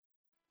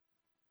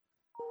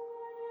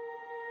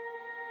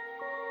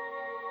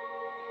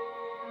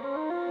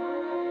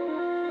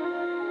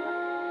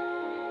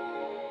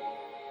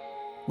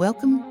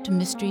Welcome to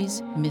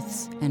Mysteries,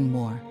 Myths, and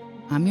More.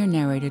 I'm your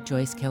narrator,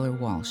 Joyce Keller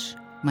Walsh.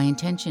 My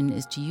intention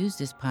is to use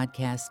this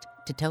podcast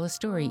to tell a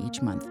story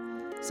each month,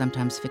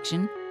 sometimes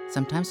fiction,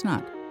 sometimes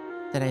not,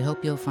 that I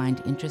hope you'll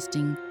find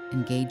interesting,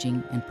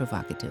 engaging, and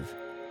provocative.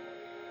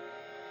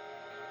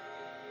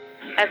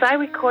 As I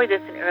record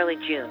this in early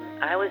June,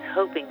 I was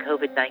hoping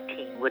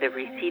COVID-19 would have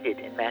receded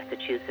in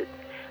Massachusetts,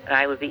 and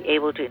I would be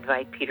able to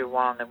invite Peter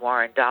Wong and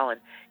Warren Dolan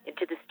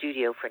into the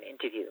studio for an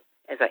interview,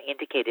 as I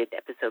indicated in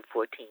episode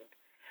 14.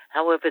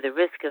 However, the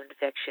risk of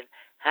infection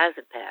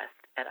hasn't passed,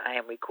 and I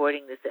am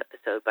recording this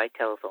episode by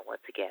telephone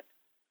once again.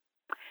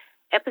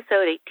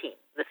 Episode 18,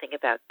 The Thing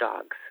About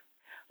Dogs.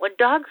 When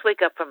dogs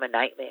wake up from a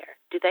nightmare,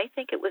 do they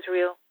think it was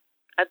real?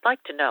 I'd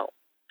like to know.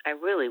 I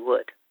really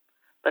would.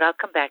 But I'll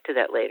come back to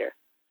that later.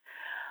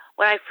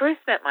 When I first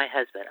met my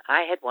husband,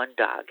 I had one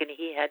dog, and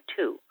he had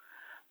two.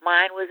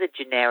 Mine was a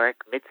generic,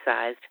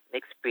 mid-sized,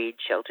 mixed-breed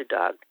shelter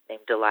dog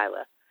named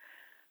Delilah.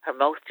 Her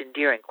most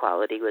endearing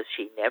quality was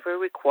she never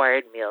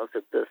required meals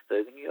of beef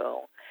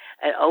bourguignon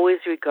and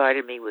always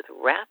regarded me with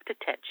rapt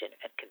attention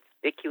and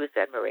conspicuous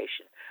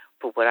admiration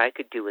for what I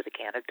could do with a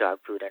can of dog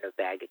food and a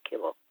bag of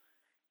kibble.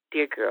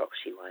 Dear girl,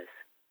 she was.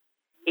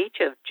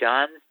 Each of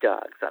John's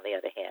dogs, on the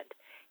other hand,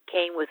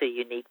 came with a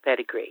unique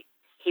pedigree.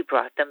 He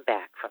brought them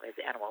back from his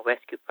animal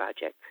rescue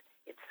projects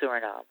in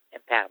Suriname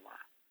and Panama.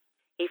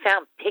 He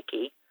found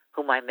Picky,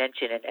 whom I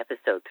mentioned in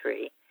episode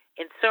 3,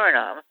 in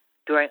Suriname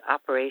during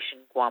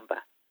Operation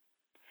Gwamba.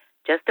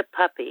 Just a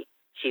puppy,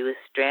 she was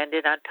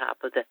stranded on top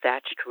of the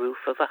thatched roof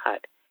of a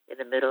hut in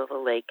the middle of a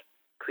lake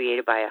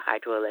created by a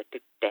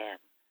hydroelectric dam.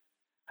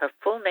 Her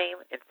full name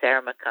in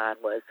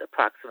Saramaccan was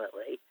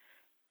approximately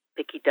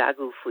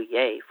Pikidagu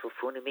Fuye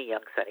Fufunimi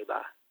Young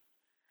Saniba.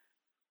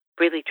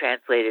 Freely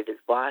translated as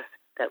boss,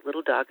 that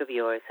little dog of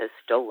yours has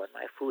stolen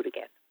my food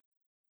again.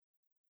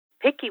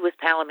 Picky was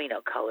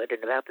palomino-colored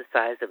and about the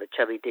size of a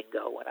chubby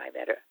dingo when I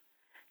met her.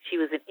 She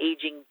was an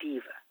aging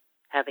diva,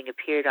 having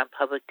appeared on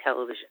public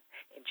television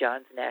in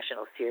John's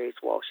national series,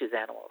 Walsh's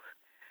Animals.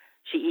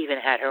 She even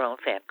had her own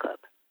fan club.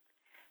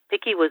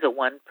 Picky was a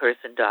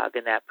one-person dog,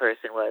 and that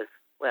person was,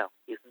 well,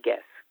 you can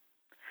guess.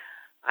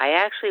 I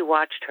actually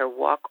watched her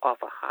walk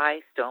off a high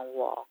stone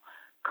wall,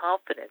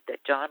 confident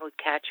that John would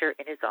catch her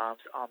in his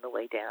arms on the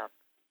way down.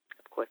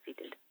 Of course he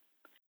did.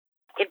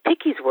 In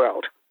Picky's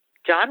world,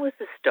 John was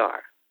the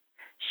star.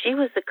 She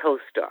was the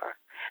co-star,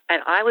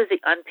 and I was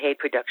the unpaid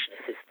production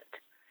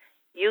assistant.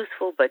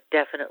 Useful, but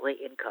definitely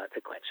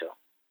inconsequential.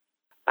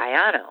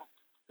 Bayano,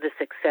 the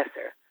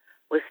successor,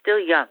 was still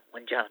young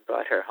when John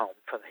brought her home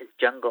from his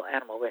jungle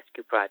animal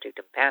rescue project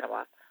in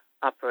Panama,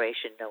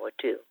 Operation Noah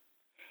 2.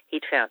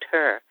 He'd found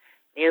her,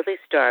 nearly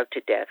starved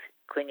to death,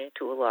 clinging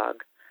to a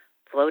log,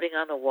 floating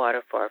on the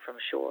water far from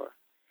shore.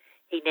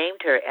 He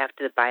named her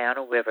after the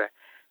Bayano River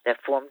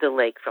that formed the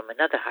lake from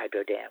another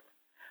hydro dam,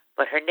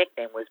 but her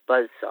nickname was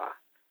Buzzsaw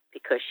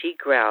because she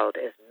growled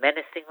as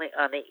menacingly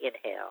on the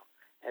inhale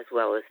as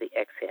well as the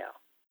exhale.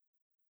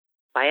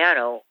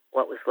 Bayano,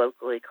 what was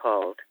locally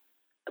called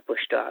a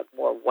bush dog,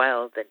 more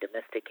wild than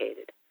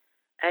domesticated,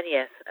 and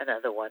yes,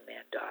 another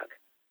one-man dog.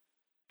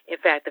 In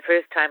fact, the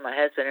first time my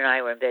husband and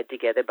I were in bed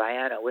together,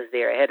 Bayano was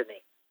there ahead of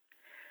me.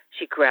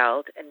 She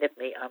growled and nipped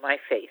me on my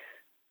face,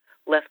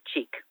 left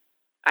cheek.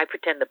 I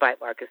pretend the bite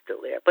mark is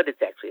still there, but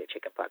it's actually a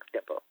chickenpox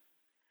dimple.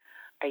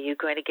 Are you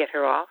going to get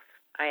her off?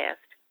 I asked.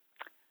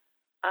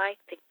 I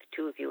think the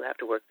two of you have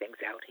to work things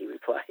out, he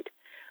replied.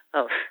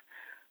 Oh,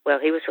 well,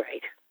 he was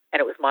right, and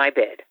it was my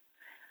bed.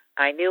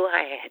 I knew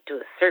I had to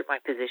assert my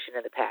position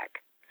in the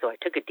pack, so I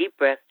took a deep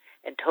breath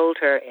and told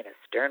her in a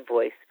stern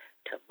voice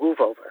to move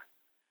over.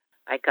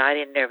 I got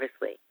in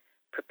nervously,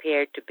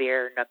 prepared to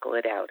bare-knuckle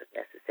it out if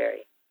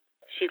necessary.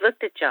 She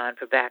looked at John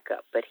for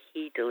backup, but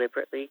he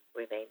deliberately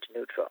remained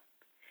neutral.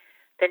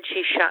 Then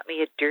she shot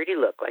me a dirty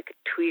look like a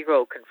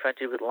 2-year-old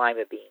confronted with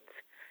lima beans,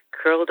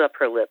 curled up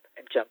her lip,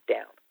 and jumped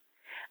down.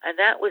 And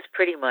that was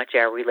pretty much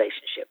our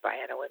relationship,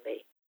 Bayano and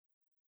me.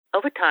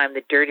 Over time,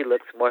 the dirty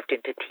looks morphed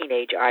into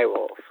teenage eye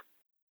rolls.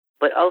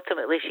 But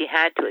ultimately, she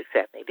had to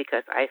accept me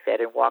because I fed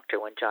and walked her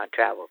when John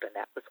traveled, and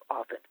that was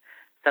often,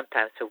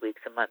 sometimes for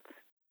weeks and months.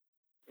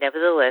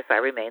 Nevertheless,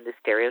 I remained the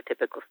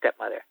stereotypical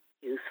stepmother,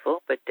 useful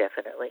but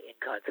definitely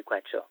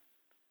inconsequential.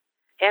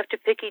 After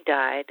Picky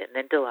died, and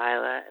then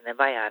Delilah, and then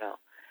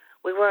Bayano,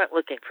 we weren't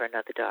looking for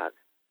another dog,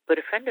 but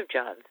a friend of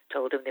John's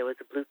told him there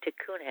was a blue-tick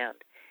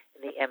coonhound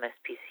in the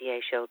MSPCA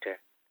shelter.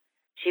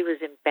 She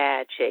was in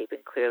bad shape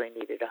and clearly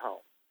needed a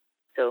home.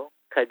 So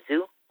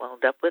Kudzu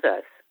wound up with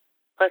us,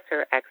 plus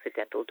her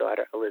accidental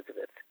daughter,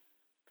 Elizabeth.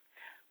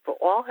 For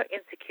all her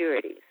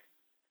insecurities,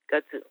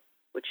 Kudzu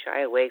would shy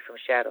away from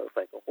shadows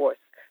like a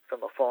horse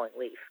from a falling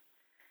leaf.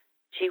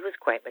 She was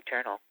quite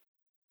maternal.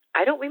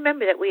 I don't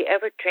remember that we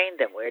ever trained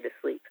them where to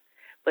sleep,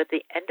 but at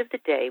the end of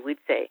the day,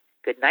 we'd say,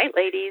 "Good night,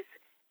 ladies,"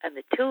 and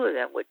the two of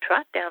them would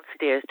trot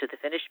downstairs to the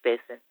finished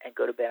basin and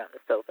go to bed on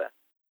the sofa.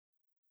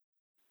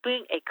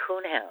 Being a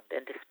coonhound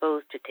and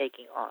disposed to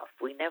taking off,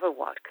 we never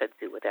walked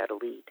Kudzu without a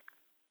lead.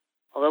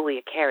 Although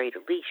we carried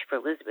a leash for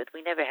Elizabeth,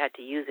 we never had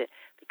to use it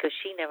because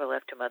she never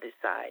left her mother's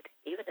side,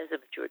 even as a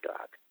mature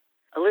dog.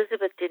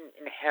 Elizabeth didn't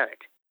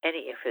inherit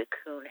any of the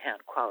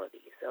coonhound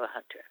qualities of a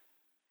hunter.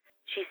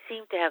 She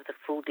seemed to have the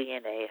full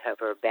DNA of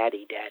her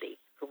baddie daddy,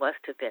 who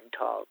must have been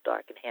tall,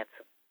 dark, and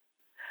handsome.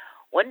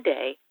 One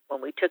day, when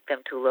we took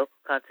them to a local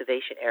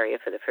conservation area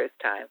for the first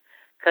time,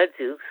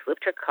 Kudzu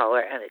slipped her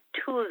collar, and the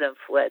two of them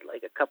fled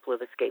like a couple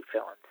of escaped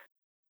felons.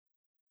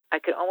 I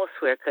could almost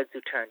swear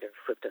Kudzu turned and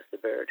flipped us the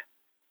bird.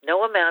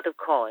 No amount of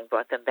calling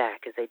brought them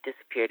back as they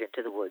disappeared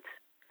into the woods.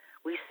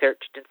 We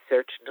searched and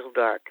searched until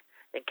dark,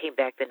 then came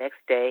back the next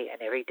day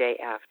and every day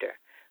after.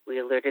 We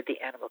alerted the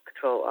animal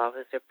control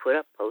officer, put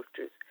up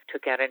posters,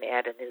 took out an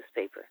ad in the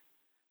newspaper.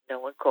 No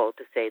one called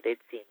to say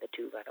they'd seen the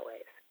two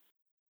runaways.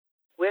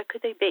 Where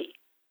could they be?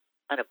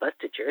 On a bus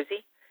to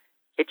Jersey?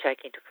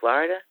 Hitchhiking to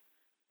Florida?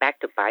 Back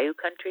to Bayou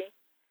country?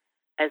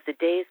 As the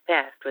days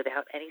passed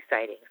without any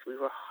sightings, we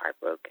were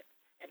heartbroken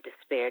and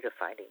despaired of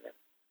finding them.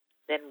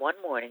 Then one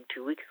morning,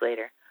 2 weeks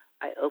later,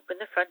 I opened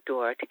the front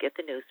door to get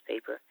the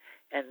newspaper,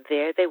 and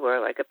there they were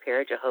like a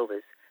pair of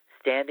Jehovah's,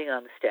 standing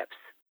on the steps.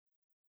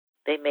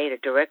 They made a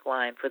direct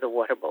line for the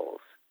water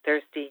bowls,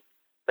 thirsty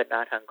but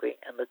not hungry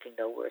and looking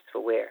no worse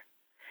for wear.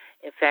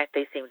 In fact,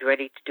 they seemed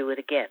ready to do it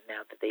again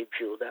now that they'd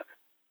fueled up.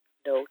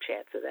 No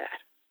chance of that.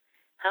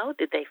 How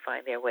did they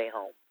find their way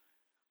home?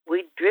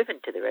 We'd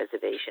driven to the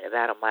reservation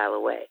about a mile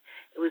away.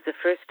 It was the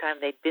first time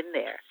they'd been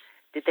there.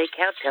 Did they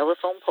count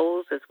telephone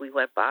poles as we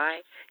went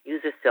by,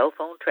 use a cell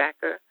phone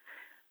tracker?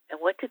 And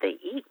what did they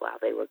eat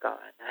while they were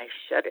gone? I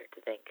shudder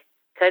to think.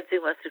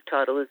 Kudzu must have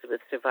taught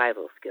Elizabeth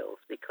survival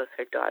skills because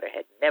her daughter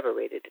had never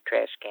raided a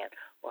trash can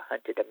or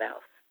hunted a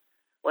mouse.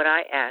 When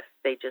I asked,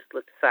 they just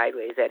looked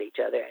sideways at each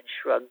other and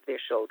shrugged their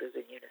shoulders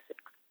in unison.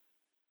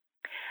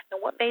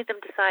 And what made them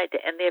decide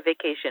to end their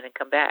vacation and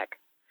come back?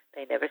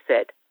 They never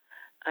said.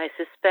 I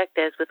suspect,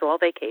 as with all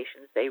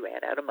vacations, they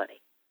ran out of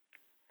money.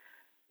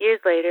 Years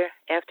later,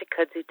 after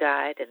Kudzu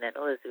died and then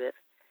Elizabeth,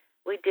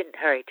 we didn't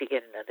hurry to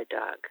get another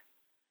dog.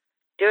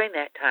 During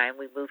that time,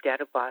 we moved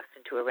out of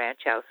Boston to a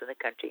ranch house in the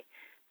country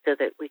so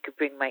that we could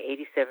bring my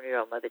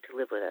 87-year-old mother to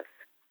live with us.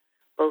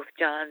 Both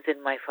John's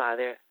and my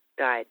father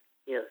died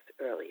years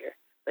earlier,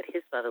 but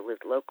his mother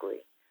lived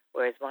locally,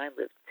 whereas mine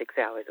lived 6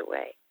 hours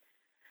away.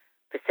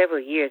 For several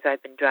years,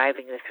 I've been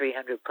driving the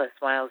 300-plus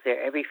miles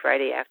there every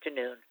Friday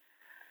afternoon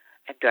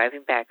and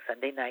driving back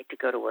Sunday night to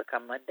go to work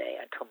on Monday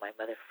until my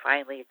mother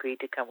finally agreed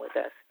to come with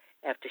us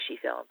after she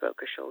fell and broke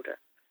her shoulder.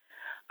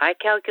 I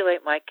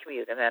calculate my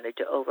commute amounted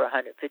to over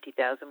 150,000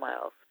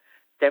 miles,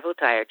 several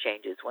tire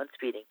changes, one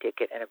speeding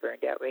ticket, and a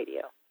burned-out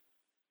radio.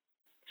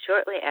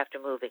 Shortly after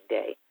moving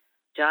day,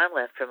 John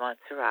left for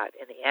Montserrat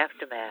in the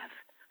aftermath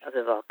of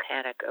the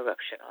volcanic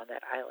eruption on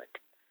that island.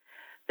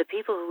 The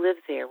people who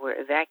lived there were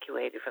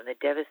evacuated from the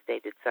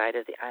devastated side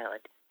of the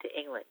island to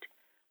England,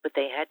 but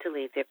they had to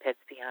leave their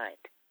pets behind.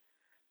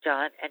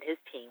 John and his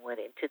team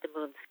went into the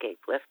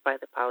moonscape left by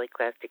the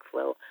polyclastic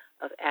flow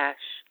of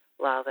ash,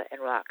 lava, and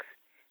rocks,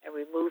 and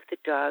removed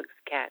the dogs,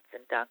 cats,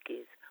 and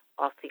donkeys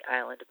off the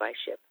island by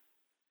ship.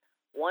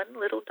 One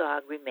little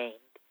dog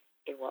remained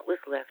in what was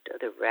left of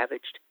the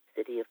ravaged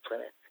city of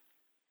Plymouth.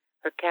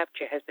 Her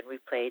capture has been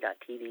replayed on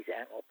TV's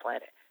Animal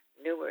Planet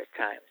numerous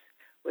times,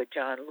 where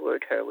John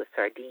lured her with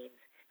sardines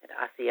and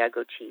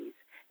Asiago cheese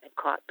and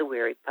caught the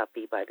weary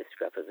puppy by the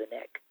scruff of the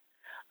neck.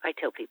 I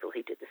tell people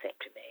he did the same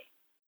to me.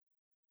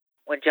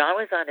 When John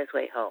was on his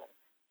way home,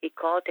 he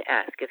called to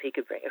ask if he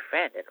could bring a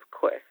friend, and of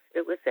course,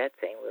 it was that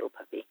same little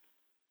puppy.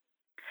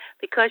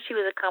 Because she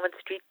was a common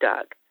street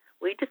dog,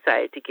 we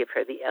decided to give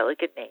her the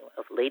elegant name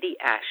of Lady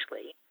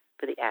Ashley,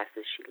 for the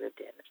asses she lived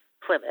in,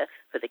 Plymouth,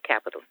 for the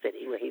capital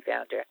city where he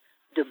found her,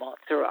 de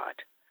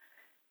Montserrat,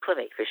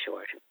 Plymmy for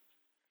short.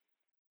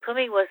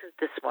 Plymmy wasn't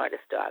the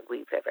smartest dog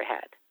we've ever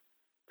had,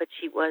 but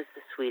she was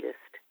the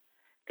sweetest.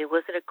 There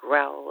wasn't a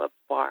growl, a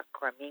bark,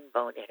 or a mean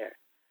bone in her.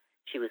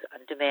 She was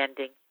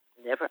undemanding,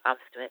 never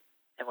obstinate,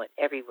 and went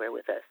everywhere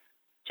with us.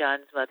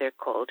 John's mother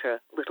called her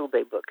Little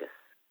Babukas,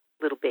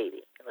 little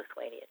baby in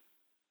Lithuanian.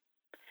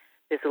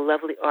 There's a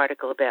lovely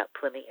article about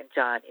Plymmy and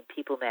John in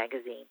People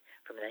magazine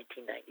from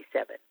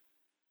 1997.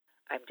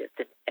 I'm just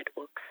an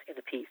Etwooks in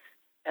the piece,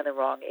 and the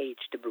wrong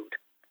age to boot.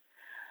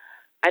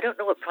 I don't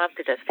know what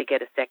prompted us to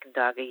get a second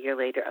dog a year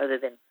later, other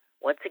than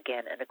once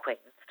again an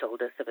acquaintance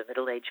told us of a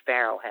middle-aged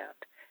barrow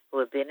hound who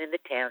had been in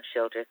the town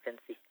shelter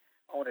since the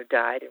owner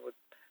died and would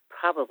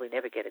probably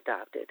never get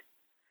adopted.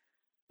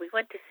 We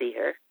went to see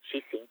her.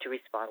 She seemed to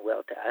respond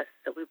well to us,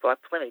 so we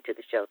brought Plymmy to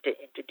the shelter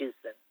to introduce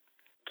them.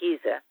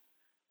 Giza,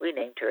 we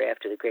named her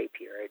after the Great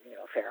Period,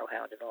 Pharaoh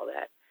Hound and all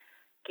that.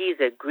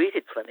 Giza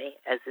greeted Plymmy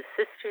as the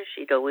sister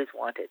she'd always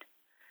wanted,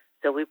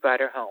 so we brought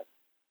her home.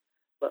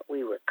 But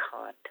we were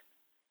conned.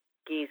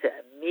 Giza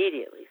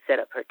immediately set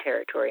up her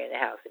territory in the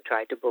house and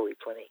tried to bully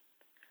Plymmy.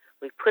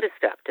 We put a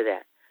stop to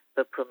that,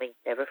 but Plymmy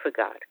never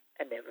forgot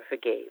and never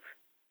forgave.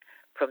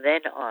 From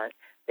then on,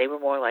 they were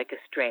more like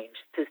estranged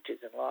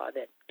sisters-in-law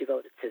than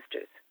devoted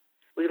sisters.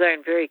 We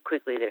learned very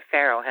quickly that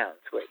Pharaoh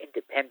hounds were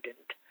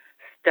independent,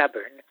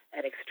 stubborn,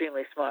 and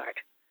extremely smart.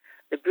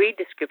 The breed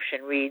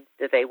description reads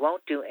that they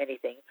won't do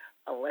anything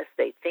unless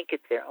they think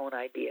it's their own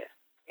idea.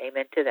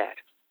 Amen to that.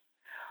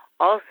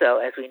 Also,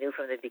 as we knew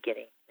from the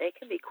beginning, they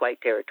can be quite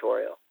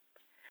territorial.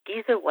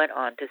 Giza went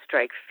on to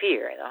strike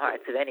fear in the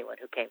hearts of anyone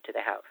who came to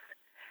the house.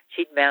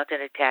 She'd mount an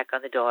attack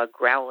on the dog,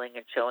 growling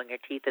and showing her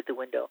teeth at the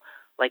window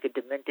like a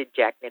demented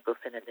Jack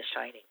Nicholson in The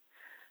Shining.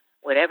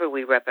 Whenever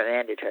we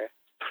reprimanded her,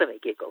 Plymmy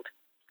giggled.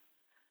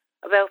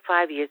 About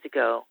 5 years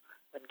ago,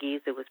 when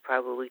Giza was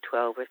probably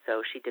 12 or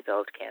so, she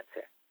developed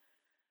cancer.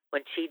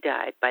 When she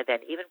died, by then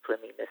even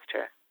Plymmy missed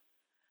her.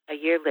 A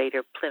year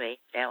later, Plymmy,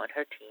 now in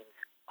her teens,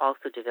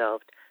 also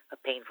developed a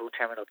painful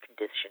terminal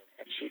condition,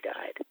 and she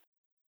died.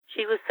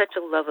 She was such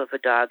a love of a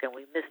dog, and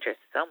we missed her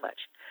so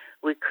much,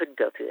 we couldn't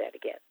go through that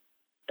again.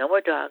 No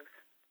more dogs,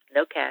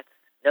 no cats,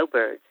 no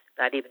birds,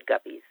 not even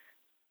guppies.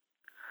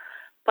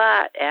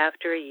 But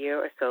after a year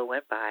or so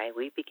went by,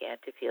 we began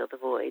to feel the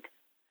void.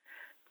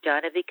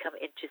 John had become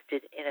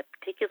interested in a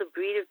particular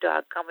breed of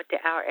dog common to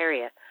our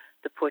area,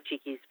 the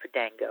Portuguese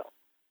Podengo.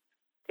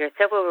 There are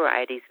several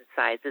varieties and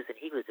sizes, and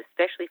he was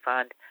especially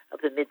fond of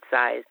the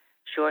mid-sized,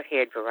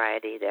 short-haired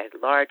variety that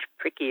had large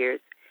prick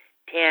ears,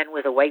 tan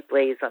with a white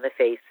blaze on the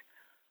face,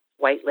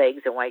 white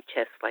legs, and white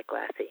chest like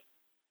Lassie.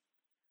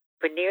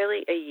 For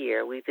nearly a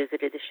year, we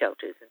visited the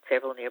shelters in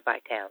several nearby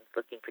towns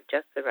looking for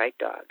just the right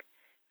dog,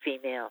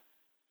 female,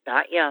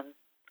 not young,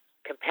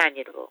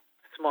 companionable,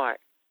 smart,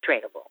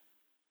 trainable.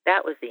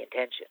 That was the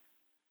intention.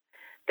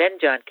 Then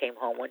John came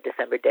home one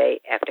December day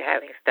after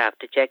having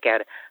stopped to check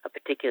out a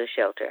particular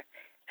shelter,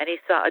 and he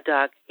saw a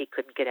dog he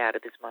couldn't get out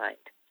of his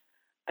mind,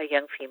 a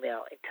young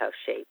female in tough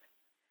shape.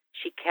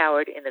 She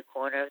cowered in the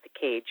corner of the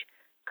cage,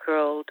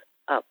 curled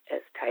up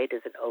as tight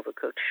as an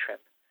overcooked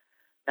shrimp,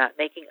 not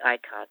making eye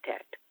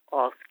contact,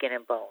 all skin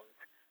and bones,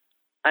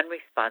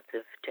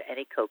 unresponsive to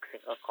any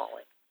coaxing or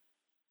calling.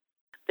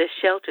 The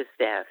shelter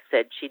staff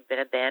said she'd been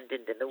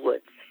abandoned in the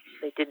woods,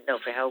 they didn't know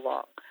for how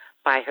long,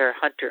 by her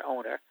hunter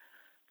owner.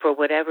 For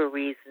whatever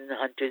reason,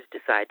 hunters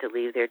decide to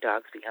leave their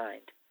dogs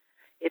behind.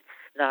 It's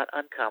not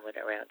uncommon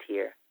around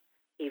here,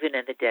 even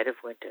in the dead of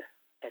winter,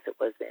 as it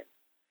was then.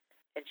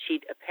 And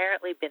she'd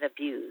apparently been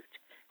abused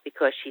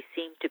because she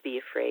seemed to be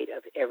afraid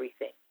of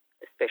everything,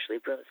 especially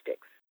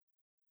broomsticks.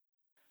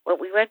 When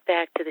we went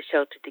back to the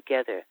shelter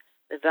together,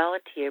 the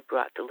volunteer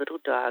brought the little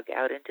dog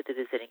out into the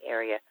visiting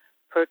area,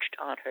 perched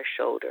on her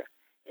shoulder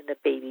in the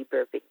baby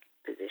burping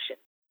position.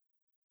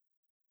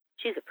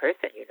 She's a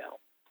person, you know,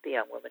 the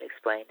young woman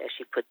explained as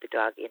she put the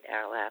dog in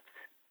our laps.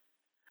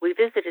 We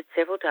visited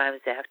several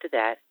times after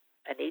that,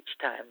 and each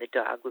time the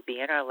dog would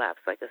be in our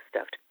laps like a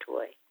stuffed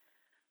toy.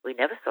 We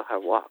never saw her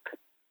walk.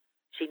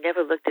 She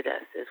never looked at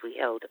us as we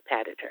held and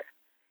patted her.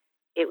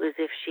 It was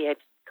as if she had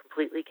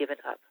completely given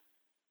up.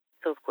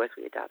 So, of course,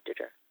 we adopted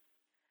her.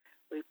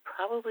 We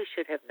probably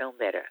should have known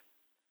better.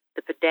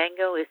 The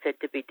Podengo is said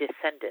to be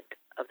descendant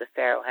of the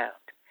Pharaoh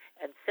hound,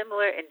 and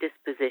similar in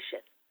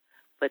disposition,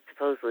 but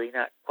supposedly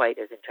not quite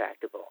as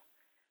intractable.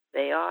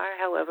 They are,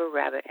 however,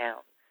 rabbit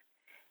hounds,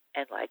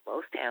 and like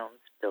most hounds,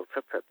 built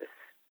for purpose.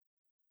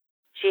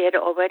 She had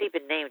already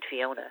been named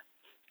Fiona,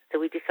 so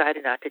we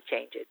decided not to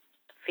change it.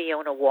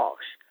 Fiona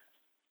Walsh.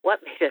 What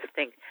made us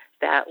think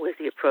that was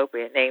the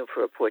appropriate name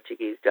for a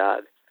Portuguese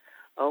dog?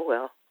 Oh,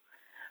 well.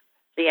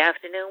 The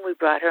afternoon we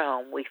brought her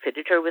home, we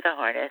fitted her with a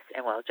harness,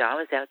 and while John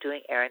was out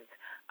doing errands,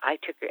 I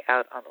took her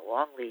out on the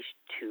long leash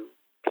to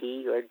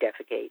pee or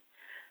defecate.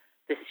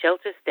 The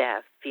shelter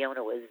staff,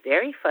 Fiona, was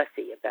very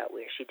fussy about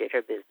where she did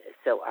her business,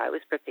 so I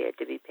was prepared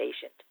to be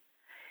patient.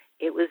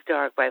 It was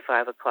dark by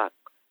 5 o'clock,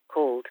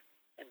 cold,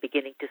 and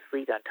beginning to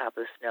sleet on top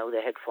of snow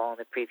that had fallen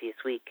the previous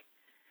week.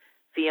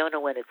 Fiona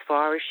went as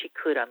far as she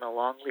could on the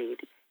long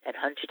lead and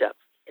hunched up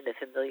in the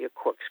familiar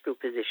corkscrew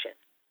position.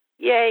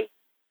 Yay!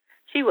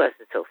 She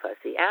wasn't so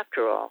fussy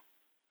after all.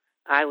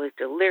 I was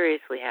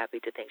deliriously happy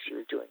to think she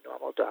was doing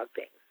normal dog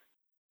things.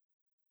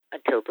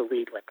 Until the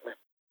lead went limp.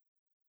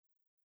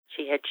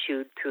 She had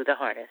chewed through the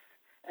harness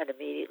and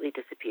immediately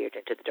disappeared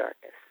into the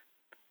darkness.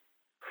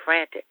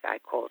 Frantic, I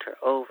called her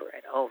over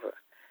and over.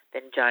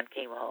 Then John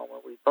came home,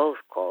 and we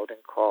both called and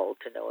called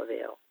to no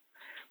avail.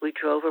 We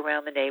drove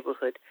around the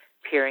neighborhood,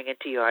 peering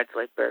into yards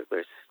like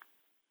burglars,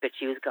 but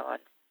she was gone.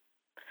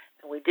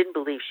 And we didn't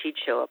believe she'd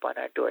show up on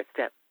our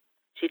doorstep.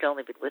 She'd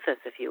only been with us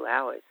a few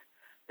hours.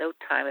 No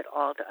time at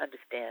all to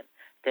understand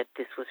that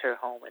this was her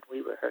home and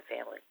we were her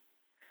family.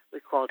 We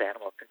called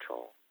animal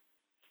control.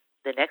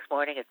 The next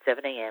morning at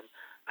 7 a.m.,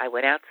 I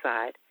went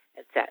outside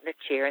and sat in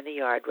a chair in the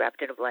yard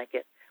wrapped in a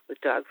blanket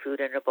with dog food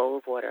and a bowl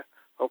of water,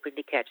 hoping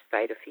to catch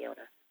sight of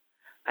Fiona.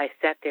 I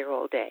sat there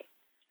all day,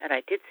 and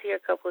I did see her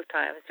a couple of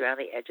times around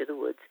the edge of the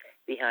woods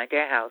behind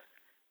our house,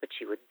 but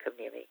she wouldn't come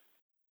near me.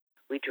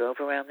 We drove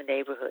around the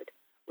neighborhood.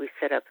 We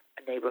set up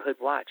a neighborhood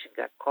watch and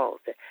got calls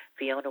that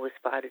Fiona was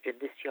spotted in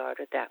this yard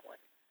or that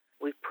one.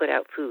 We put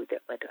out food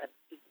that went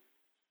uneaten.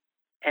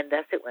 And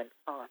thus it went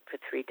on for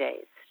 3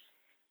 days.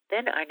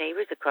 Then our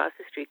neighbors across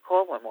the street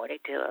called one morning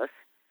to tell us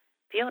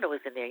Fiona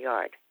was in their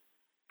yard,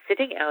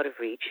 sitting out of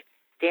reach,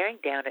 staring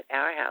down at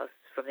our house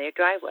from their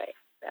driveway.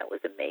 That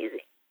was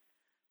amazing.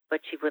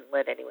 But she wouldn't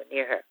let anyone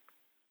near her.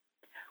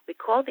 We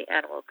called the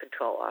animal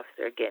control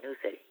officer again, who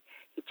said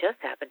he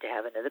just happened to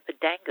have another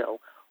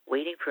Podengo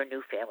waiting for a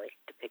new family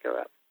to pick her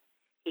up.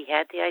 He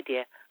had the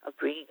idea of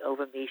bringing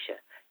over Misha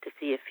to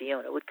see if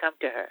Fiona would come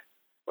to her.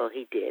 Well,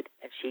 he did,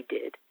 and she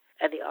did,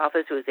 and the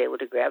officer was able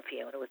to grab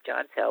Fiona with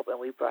John's help, and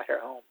we brought her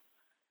home.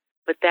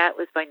 But that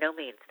was by no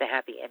means the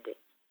happy ending.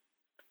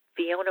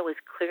 Fiona was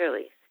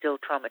clearly still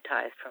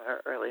traumatized from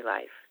her early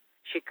life.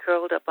 She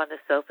curled up on the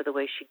sofa the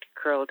way she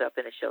curled up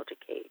in a shelter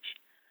cage.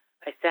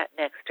 I sat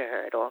next to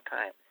her at all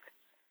times.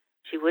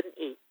 She wouldn't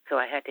eat, so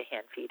I had to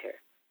hand feed her.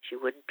 She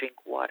wouldn't drink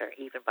water,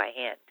 even by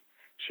hand.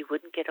 She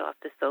wouldn't get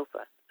off the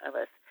sofa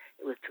unless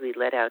it was to be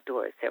let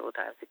outdoors several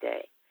times a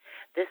day.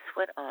 This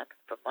went on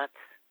for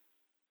months.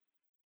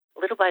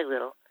 Little by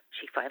little,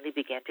 she finally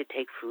began to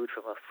take food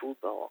from a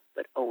food bowl,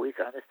 but always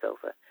on the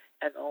sofa,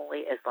 and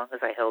only as long as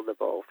I held the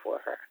bowl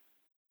for her.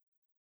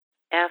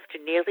 After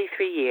nearly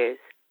 3 years,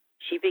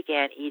 she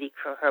began eating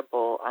from her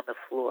bowl on the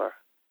floor,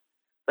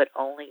 but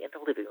only in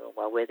the living room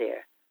while we're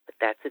there. But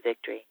that's a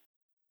victory.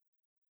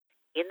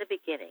 In the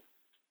beginning,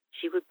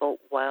 she would bolt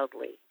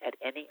wildly at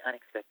any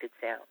unexpected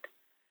sound,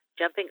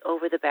 jumping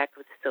over the back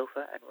of the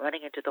sofa and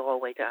running into the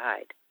hallway to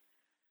hide.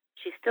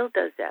 She still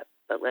does that,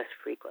 but less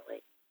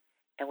frequently,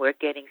 and we're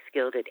getting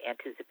skilled at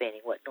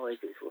anticipating what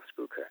noises will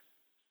spook her.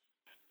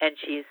 And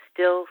she is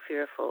still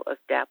fearful of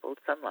dappled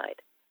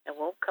sunlight and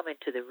won't come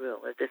into the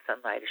room if the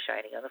sunlight is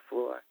shining on the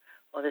floor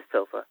or the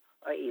sofa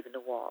or even the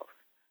walls.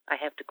 I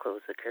have to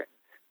close the curtains.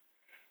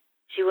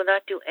 She will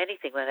not do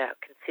anything without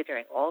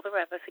considering all the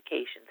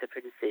ramifications of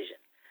her decision,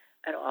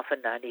 and often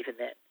not even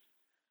then.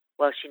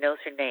 While she knows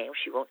her name,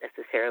 she won't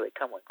necessarily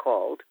come when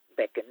called,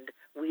 beckoned,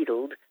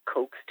 wheedled,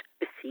 coaxed,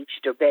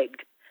 beseeched, or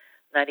begged,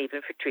 not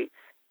even for treats.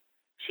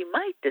 She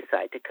might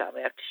decide to come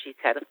after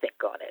she's had a think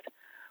on it,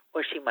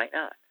 or she might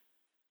not.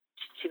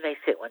 She may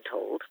sit when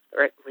told,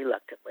 or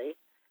reluctantly,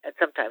 and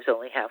sometimes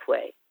only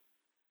halfway.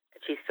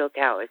 And she still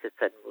cowers at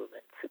sudden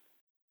movements.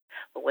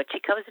 But when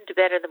she comes into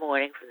bed in the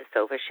morning from the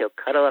sofa, she'll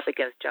cuddle up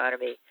against John or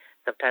me,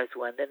 sometimes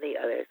one then the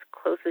other, as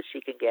close as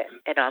she can get.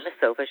 And on the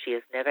sofa, she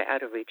is never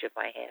out of reach of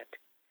my hand.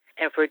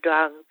 And for a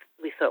dog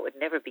we thought would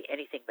never be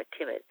anything but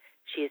timid,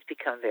 she has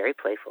become very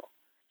playful.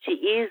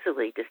 She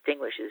easily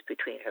distinguishes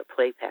between her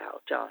play pal,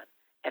 John,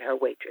 and her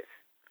waitress.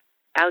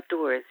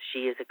 Outdoors,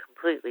 she is a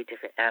completely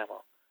different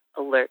animal,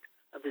 alert,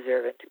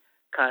 observant,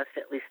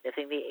 constantly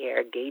sniffing the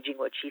air, gauging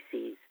what she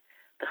sees.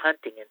 The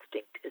hunting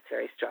instinct is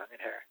very strong in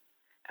her.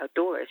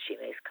 Outdoors, she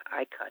makes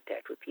eye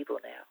contact with people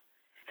now.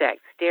 In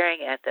fact,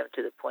 staring at them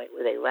to the point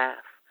where they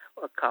laugh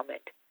or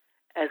comment.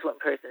 As one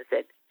person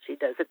said, she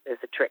does it as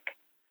a trick.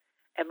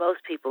 And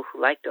most people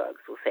who like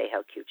dogs will say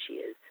how cute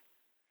she is.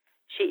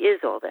 She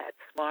is all that,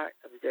 smart,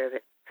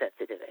 observant,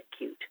 sensitive, and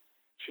cute.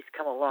 She's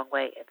come a long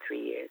way in 3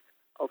 years,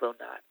 although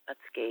not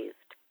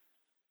unscathed.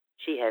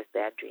 She has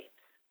bad dreams.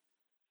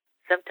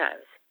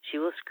 Sometimes she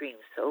will scream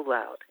so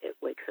loud it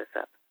wakes us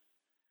up.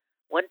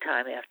 One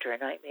time after a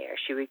nightmare,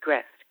 she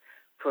regressed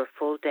for a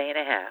full day and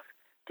a half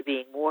to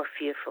being more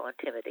fearful and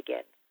timid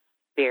again,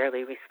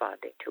 barely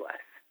responding to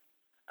us.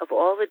 Of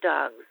all the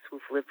dogs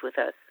who've lived with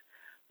us,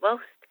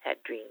 most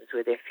had dreams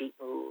where their feet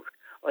moved,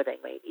 or they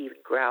might even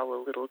growl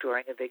a little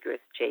during a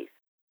vigorous chase.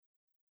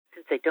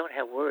 Since they don't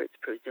have words,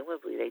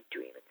 presumably they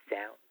dream in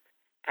sounds,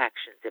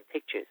 actions, and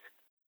pictures.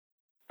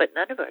 But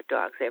none of our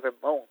dogs ever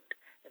moaned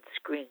and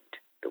screamed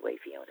the way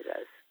Fiona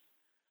does.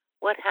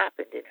 What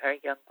happened in her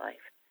young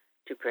life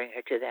to bring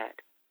her to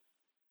that?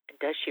 And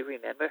does she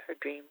remember her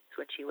dreams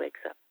when she wakes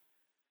up?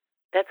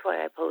 That's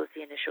why I posed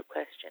the initial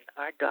question.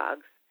 Are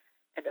dogs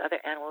and other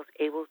animals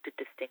able to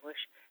distinguish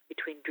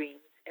between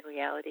dreams and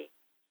reality?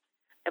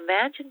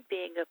 Imagine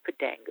being a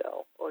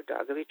Podango, or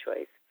dog of your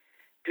choice,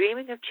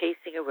 dreaming of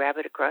chasing a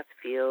rabbit across the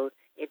field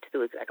into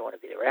the woods. I don't want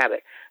to be the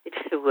rabbit.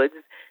 Into the woods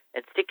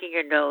and sticking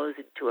your nose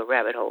into a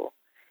rabbit hole.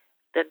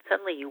 Then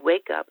suddenly you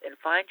wake up and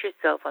find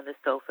yourself on the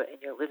sofa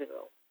in your living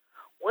room.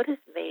 What is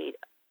made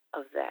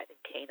of that in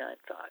canine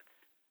thoughts?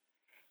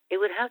 It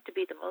would have to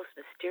be the most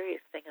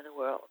mysterious thing in the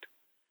world.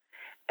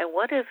 And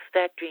what if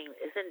that dream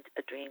isn't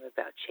a dream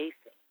about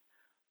chasing,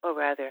 or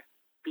rather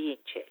being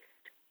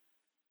chased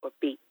or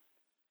beaten?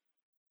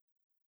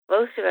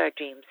 Most of our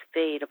dreams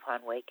fade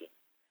upon waking,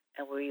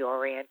 and we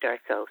orient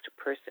ourselves to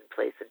person,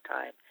 place, and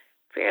time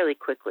fairly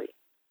quickly.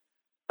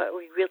 But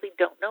we really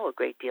don't know a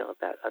great deal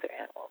about other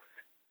animals.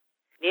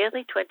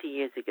 Nearly 20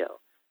 years ago,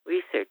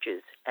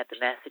 researchers at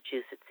the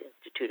Massachusetts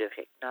Institute of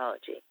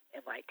Technology,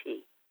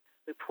 MIT,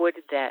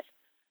 reported that,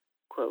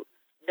 quote,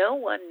 no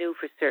one knew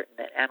for certain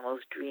that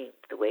animals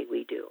dreamed the way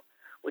we do,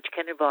 which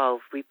can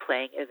involve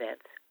replaying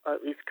events, or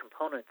at least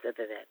components of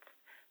events,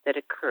 that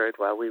occurred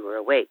while we were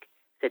awake,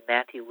 said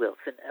Matthew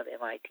Wilson of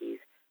MIT's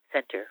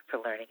Center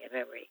for Learning and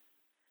Memory.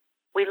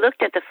 We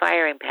looked at the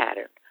firing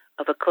pattern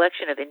of a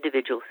collection of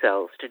individual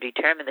cells to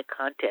determine the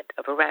content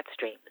of a rat's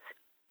dreams.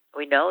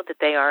 We know that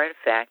they are, in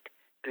fact,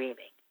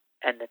 dreaming,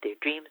 and that their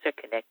dreams are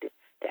connected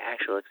to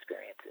actual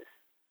experiences.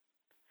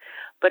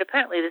 But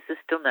apparently this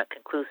is still not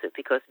conclusive,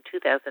 because in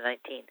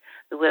 2019,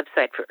 the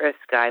website for Earth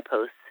Sky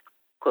posts,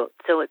 quote,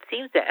 so it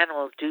seems that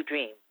animals do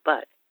dream,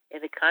 but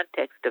in the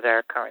context of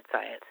our current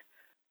science,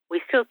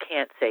 we still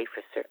can't say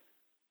for certain.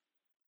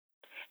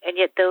 And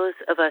yet those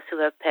of us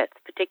who have pets,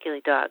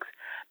 particularly dogs,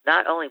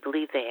 not only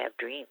believe they have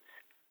dreams,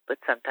 but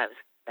sometimes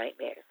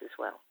nightmares as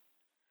well.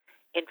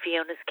 In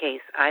Fiona's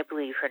case, I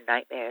believe her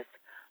nightmares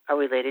are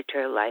related to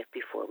her life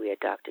before we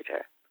adopted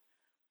her.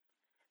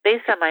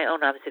 Based on my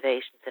own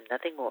observations and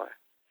nothing more,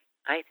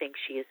 I think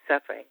she is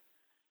suffering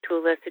to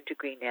a lesser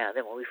degree now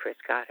than when we first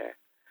got her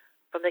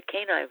from the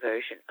canine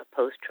version of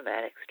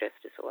post-traumatic stress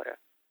disorder.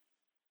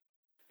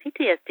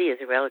 PTSD is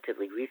a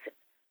relatively recent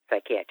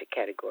psychiatric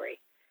category.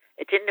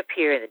 It didn't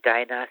appear in the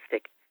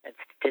Diagnostic and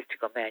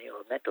Statistical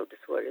Manual of Mental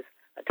Disorders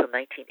until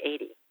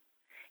 1980.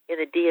 In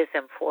the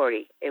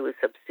DSM-40, it was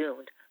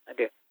subsumed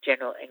under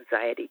general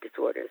anxiety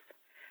disorders.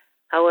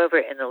 However,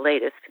 in the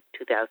latest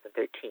 2013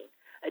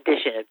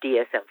 edition of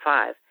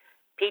DSM-5,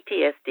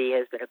 PTSD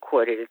has been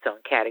accorded its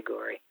own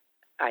category,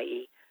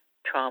 i.e.,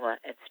 trauma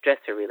and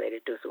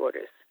stressor-related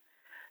disorders.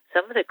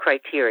 Some of the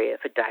criteria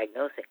for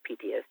diagnosing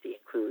PTSD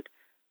include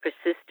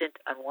persistent,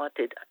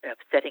 unwanted, and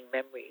upsetting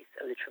memories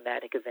of the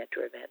traumatic event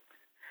or events,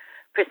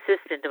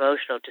 persistent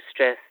emotional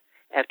distress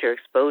after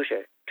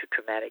exposure to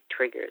traumatic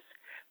triggers,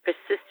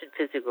 persistent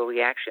physical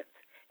reactions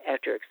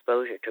after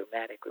exposure to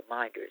traumatic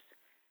reminders,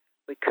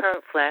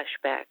 recurrent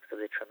flashbacks of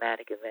the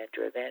traumatic event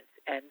or events,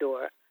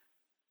 and/or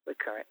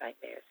recurrent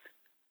nightmares.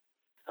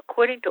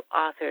 According to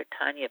author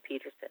Tanya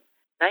Peterson,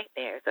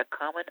 nightmares are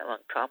common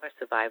among trauma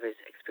survivors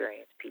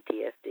experiencing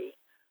PTSD.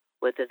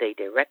 Whether they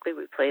directly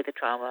replay the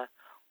trauma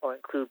or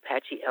include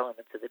patchy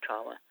elements of the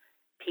trauma,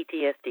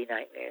 PTSD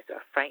nightmares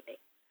are frightening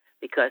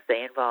because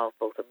they involve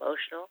both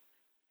emotional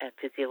and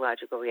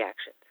physiological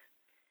reactions.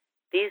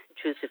 These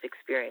intrusive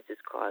experiences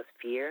cause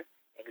fear,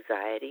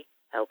 anxiety,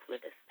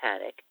 helplessness,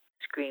 panic,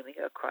 screaming,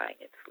 or crying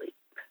in sleep.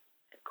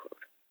 End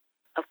quote.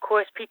 Of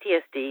course,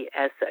 PTSD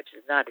as such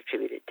is not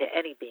attributed to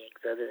any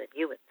beings other than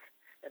humans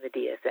in the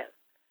DSM.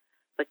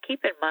 But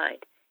keep in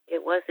mind,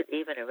 it wasn't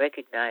even a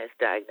recognized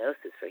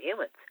diagnosis for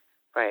humans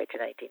prior to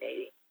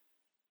 1980.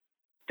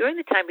 During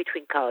the time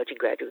between college and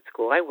graduate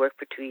school, I worked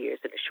for 2 years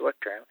in a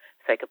short-term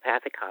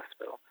psychopathic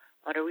hospital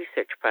on a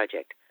research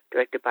project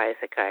directed by a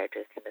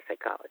psychiatrist and a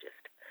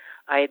psychologist.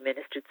 I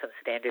administered some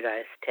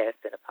standardized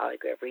tests and a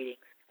polygraph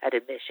readings at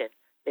admission,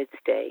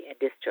 mid-stay, and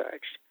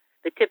discharged.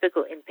 The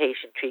typical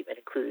inpatient treatment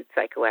included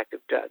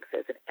psychoactive drugs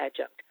as an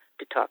adjunct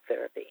to talk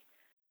therapy.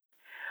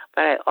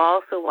 But I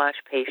also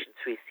watched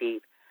patients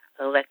receive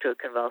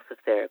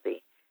electroconvulsive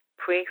therapy,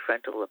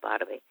 prefrontal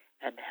lobotomy,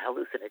 and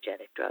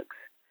hallucinogenic drugs.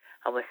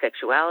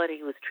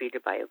 Homosexuality was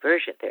treated by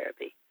aversion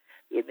therapy,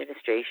 the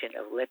administration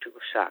of electrical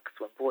shocks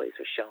when boys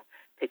were shown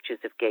pictures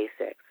of gay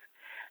sex.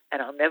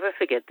 And I'll never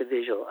forget the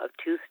visual of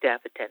 2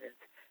 staff attendants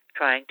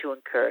trying to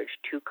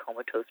encourage 2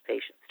 comatose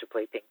patients to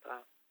play ping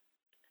pong.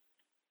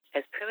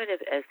 As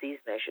primitive as these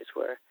measures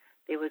were,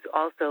 there was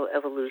also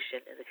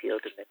evolution in the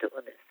field of mental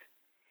illness.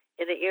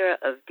 In the era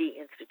of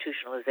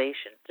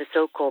deinstitutionalization, the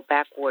so-called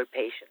backward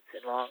patients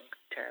in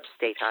long-term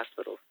state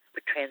hospitals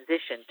were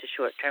transitioned to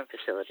short-term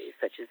facilities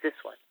such as this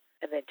one,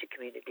 and then to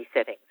community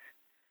settings.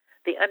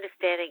 The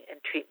understanding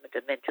and treatment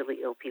of mentally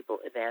ill people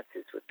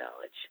advances with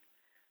knowledge.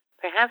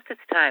 Perhaps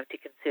it's time to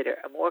consider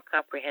a more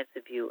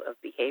comprehensive view of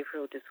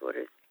behavioral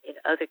disorders in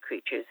other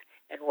creatures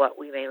and what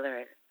we may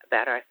learn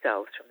about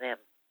ourselves from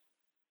them.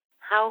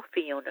 How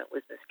Fiona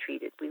was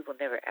mistreated, we will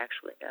never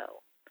actually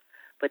know.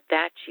 But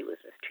that she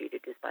was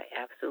mistreated is my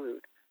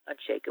absolute,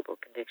 unshakable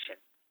conviction.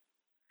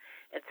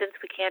 And since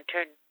we can't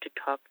turn to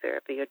talk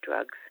therapy or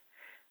drugs,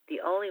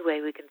 the only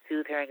way we can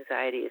soothe her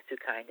anxiety is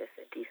through kindness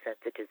and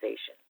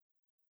desensitization.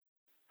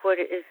 For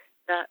it is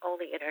not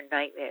only in her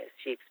nightmares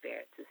she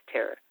experiences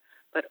terror,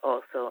 but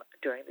also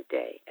during the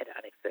day at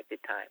unexpected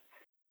times.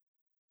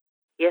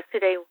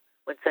 Yesterday,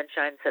 when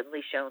sunshine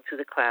suddenly shone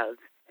through the clouds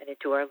and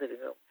into our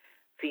living room,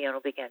 Fiona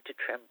began to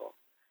tremble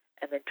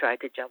and then tried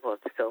to jump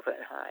off the sofa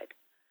and hide.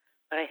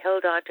 But I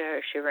held on to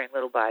her shivering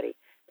little body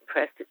and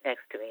pressed it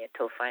next to me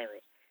until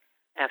finally,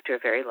 after a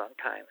very long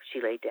time, she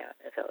lay down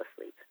and fell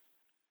asleep.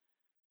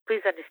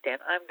 Please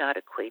understand, I'm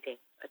not equating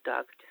a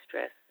dog's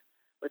distress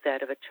with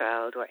that of a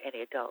child or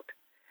any adult,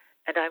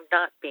 and I'm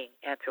not being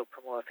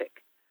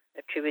anthropomorphic,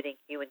 attributing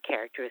human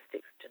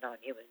characteristics to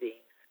non-human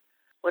beings.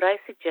 What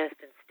I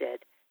suggest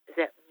instead is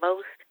that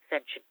most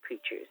sentient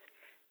creatures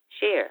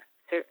share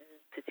certain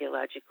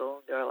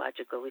physiological,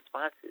 neurological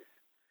responses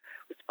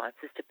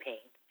to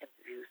pain and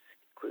abuse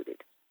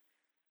included,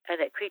 and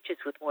that creatures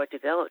with more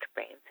developed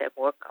brains have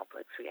more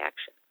complex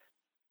reactions.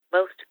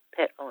 Most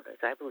pet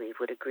owners, I believe,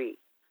 would agree.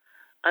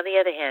 On the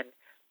other hand,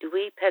 do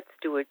we pet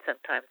stewards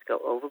sometimes go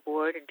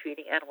overboard in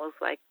treating animals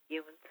like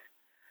humans?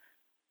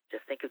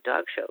 Just think of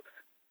dog shows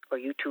or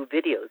YouTube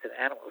videos of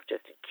animals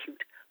just in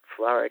cute,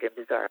 florid, and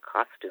bizarre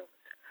costumes,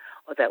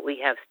 or that we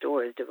have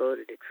stores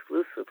devoted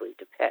exclusively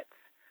to pets,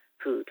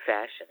 food,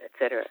 fashion,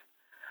 etc.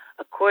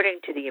 According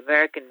to the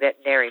American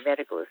Veterinary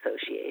Medical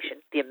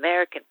Association, the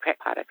American Pet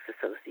Products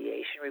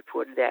Association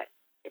reported that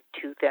in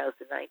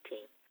 2019,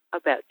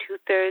 about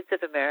 2/3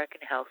 of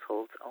American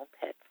households own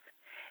pets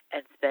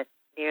and spent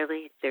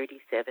nearly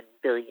 $37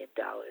 billion,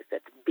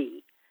 that's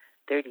B,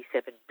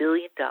 $37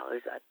 billion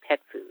on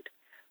pet food,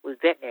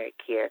 with veterinary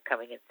care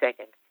coming in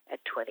second at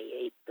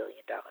 $28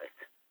 billion.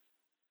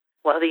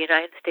 While the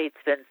United States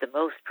spends the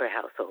most per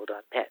household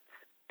on pets,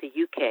 the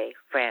UK,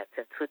 France,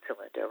 and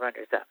Switzerland are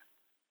runners-up.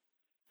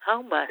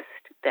 How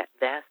must that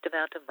vast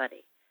amount of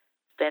money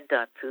spent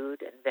on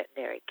food and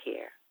veterinary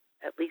care,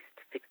 at least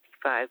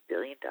 $65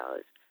 billion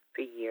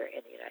per year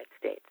in the United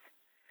States,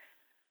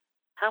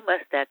 how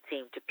must that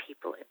seem to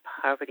people in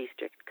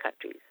poverty-stricken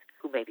countries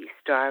who may be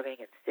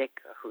starving and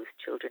sick or whose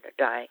children are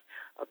dying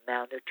of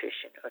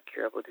malnutrition or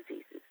curable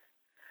diseases?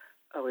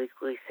 Or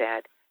equally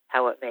sad,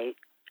 how it may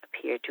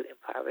appear to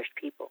impoverished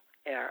people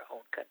in our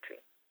own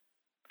country.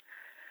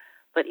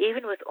 But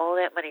even with all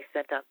that money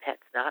spent on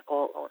pets, not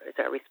all owners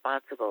are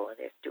responsible in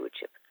their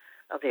stewardship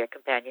of their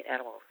companion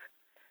animals.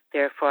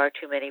 There are far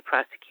too many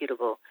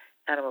prosecutable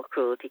animal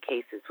cruelty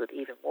cases with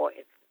even more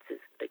instances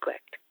of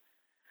neglect,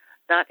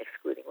 not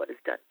excluding what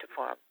is done to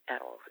farm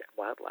animals and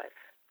wildlife.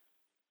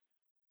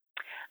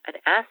 An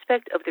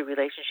aspect of the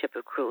relationship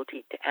of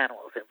cruelty to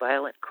animals and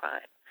violent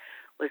crime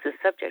was the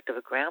subject of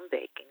a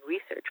groundbreaking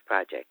research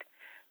project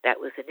that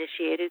was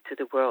initiated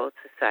through the World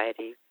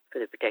Society for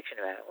the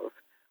Protection of Animals,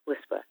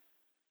 WSPA,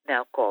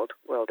 now called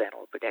World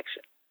Animal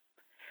Protection.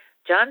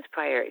 John's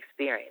prior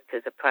experience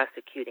as a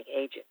prosecuting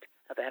agent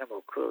of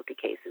animal cruelty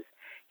cases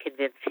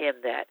convinced him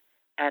that,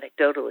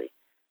 anecdotally,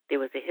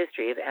 there was a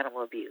history of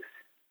animal abuse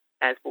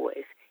as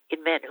boys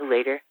in men who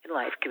later in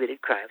life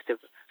committed crimes of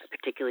a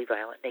particularly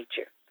violent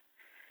nature.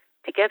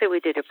 Together we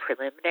did a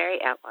preliminary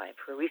outline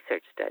for a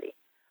research study,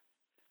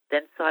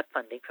 then sought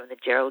funding from the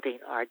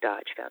Geraldine R.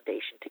 Dodge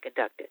Foundation to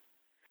conduct it.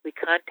 We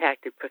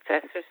contacted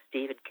Professor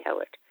Stephen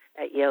Kellert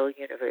at Yale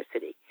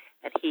University,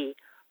 and he,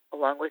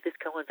 along with his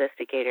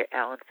co-investigator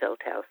Alan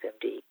Feldhaus,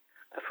 MD,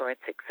 a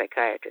forensic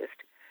psychiatrist,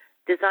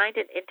 designed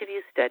an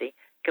interview study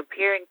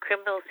comparing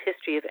criminals'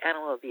 history of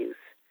animal abuse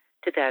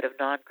to that of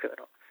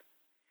non-criminals.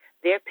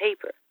 Their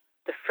paper,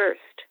 the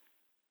first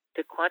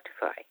to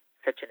quantify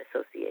such an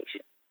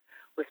association,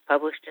 was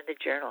published in the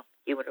journal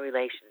Human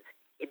Relations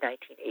in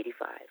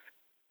 1985.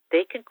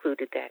 They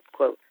concluded that,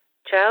 quote,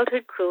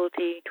 childhood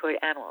cruelty toward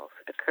animals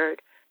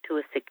occurred to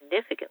a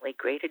significantly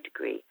greater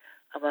degree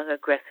among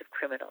aggressive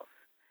criminals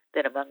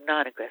than among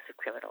non-aggressive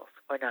criminals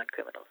or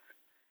non-criminals.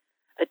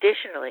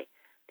 Additionally,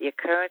 the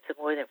occurrence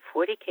of more than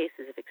 40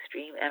 cases of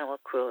extreme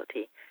animal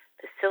cruelty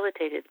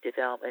facilitated the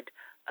development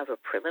of a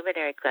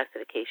preliminary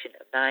classification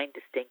of 9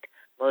 distinct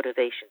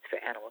motivations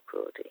for animal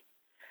cruelty.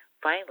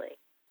 Finally,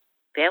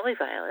 family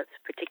violence,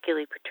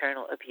 particularly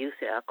paternal abuse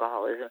and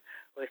alcoholism,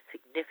 were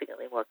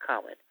significantly more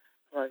common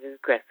among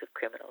aggressive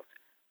criminals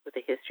with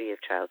a history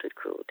of childhood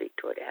cruelty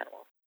toward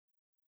animals.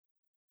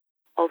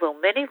 Although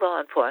many law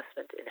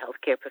enforcement and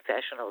healthcare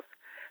professionals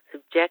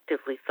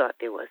subjectively thought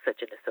there was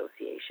such an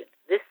association,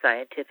 this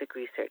scientific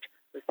research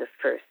was the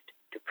first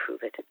to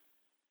prove it.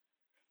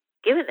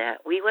 Given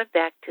that, we went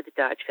back to the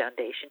Dodge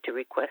Foundation to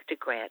request a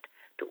grant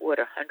to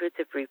order hundreds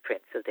of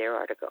reprints of their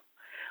article.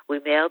 We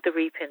mailed the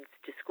reprints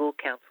to school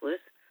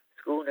counselors,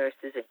 school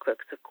nurses, and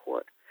clerks of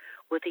court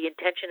with the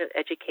intention of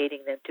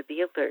educating them to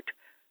be alert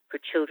for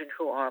children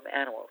who harm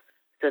animals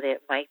so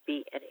that it might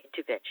be an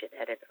intervention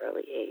at an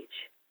early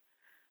age.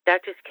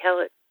 Drs.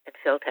 Kellett and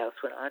Feldhaus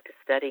went on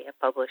to study and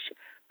publish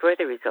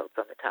further results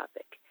on the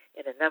topic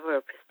in a number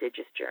of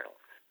prestigious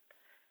journals.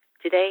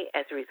 Today,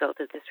 as a result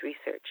of this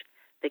research,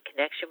 the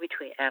connection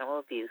between animal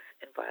abuse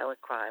and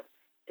violent crime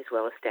is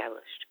well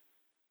established.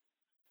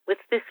 With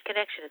this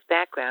connection as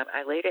background,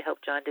 I later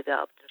helped John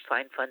develop and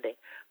find funding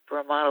for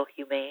a model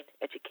humane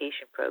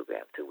education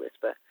program through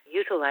WSPA,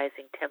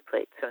 utilizing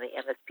templates from the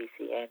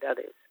MSPCA and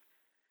others.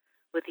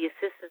 With the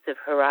assistance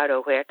of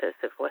Gerardo Huertas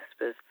of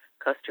WSPA's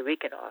Costa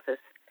Rican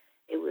office,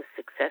 it was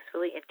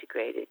successfully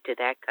integrated to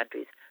that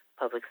country's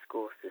public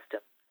school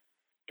system.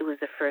 It was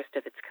the first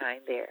of its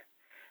kind there.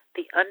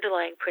 The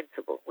underlying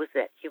principle was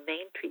that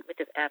humane treatment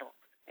of animals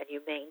and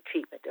humane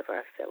treatment of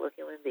our fellow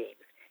human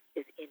beings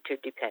is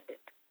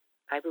interdependent.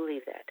 I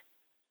believe that.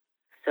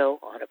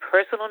 So, on a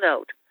personal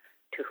note,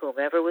 to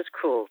whomever was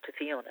cruel to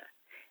Fiona,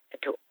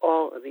 and to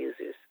all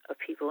abusers of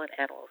people and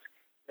animals,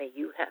 may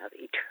you have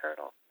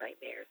eternal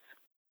nightmares.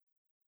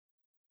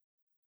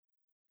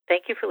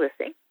 Thank you for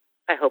listening.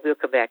 I hope you'll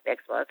come back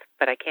next month,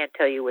 but I can't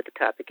tell you what the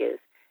topic is.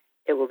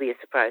 It will be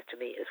a surprise to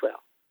me as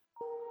well.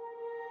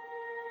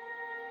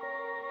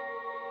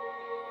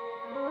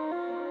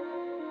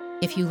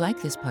 If you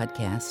like this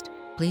podcast,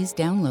 please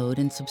download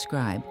and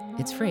subscribe.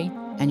 It's free,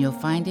 and you'll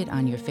find it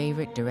on your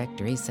favorite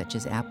directories such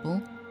as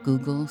Apple,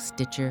 Google,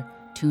 Stitcher,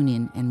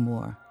 TuneIn, and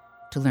more.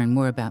 To learn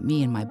more about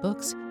me and my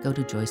books, go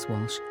to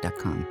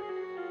joycewalsh.com.